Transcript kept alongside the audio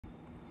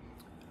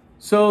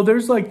So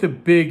there's like the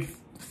big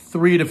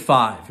 3 to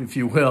 5, if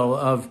you will,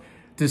 of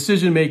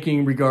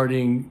decision-making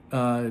regarding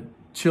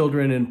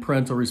children and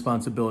parental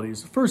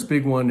responsibilities. The first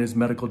big one is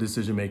medical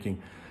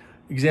decision-making.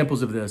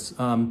 Examples of this,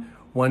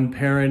 one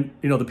parent,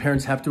 the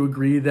parents have to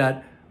agree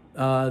that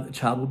the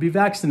child will be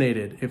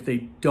vaccinated. If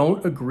they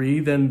don't agree,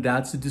 then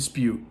that's a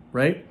dispute,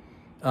 right?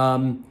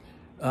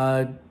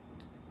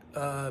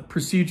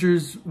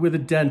 Procedures with a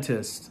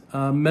dentist,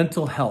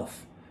 mental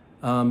health,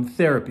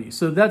 therapy.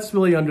 So that's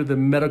really under the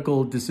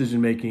medical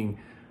decision-making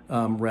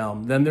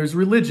realm. Then there's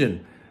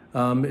religion.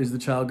 Is the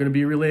child going to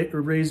be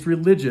raised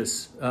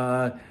religious?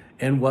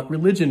 And what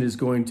religion is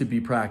going to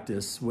be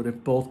practiced? What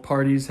if both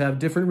parties have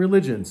different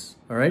religions?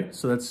 All right,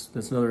 so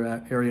that's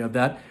another area of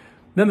that.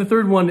 Then the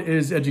third one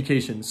is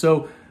education.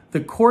 So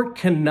the court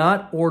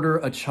cannot order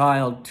a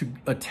child to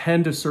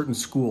attend a certain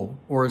school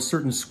or a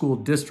certain school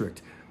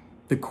district.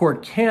 The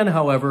court can,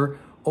 however,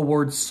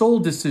 award sole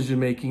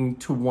decision-making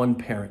to one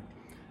parent.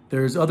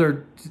 There's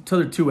other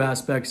 2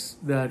 aspects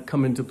that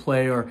come into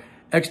play are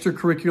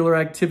extracurricular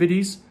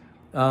activities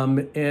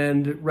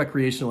and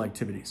recreational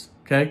activities,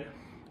 okay?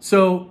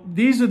 So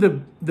these are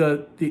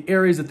the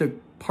areas that the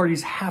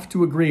parties have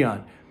to agree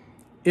on.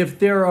 If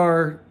there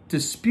are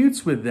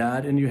disputes with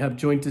that and you have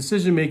joint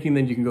decision-making,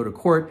 then you can go to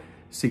court,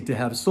 seek to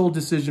have sole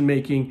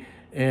decision-making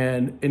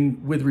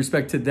and with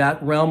respect to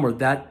that realm or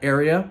that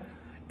area,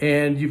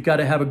 and you've got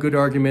to have a good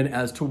argument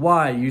as to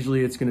why.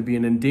 Usually it's going to be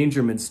an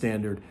endangerment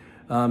standard.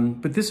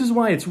 But this is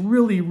why it's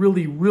really,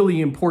 really,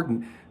 really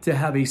important to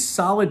have a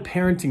solid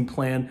parenting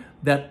plan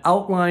that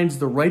outlines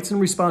the rights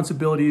and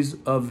responsibilities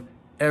of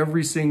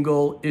every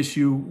single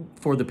issue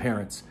for the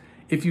parents.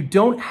 If you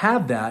don't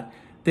have that,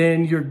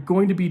 then you're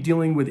going to be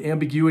dealing with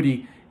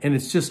ambiguity, and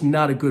it's just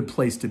not a good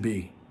place to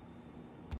be.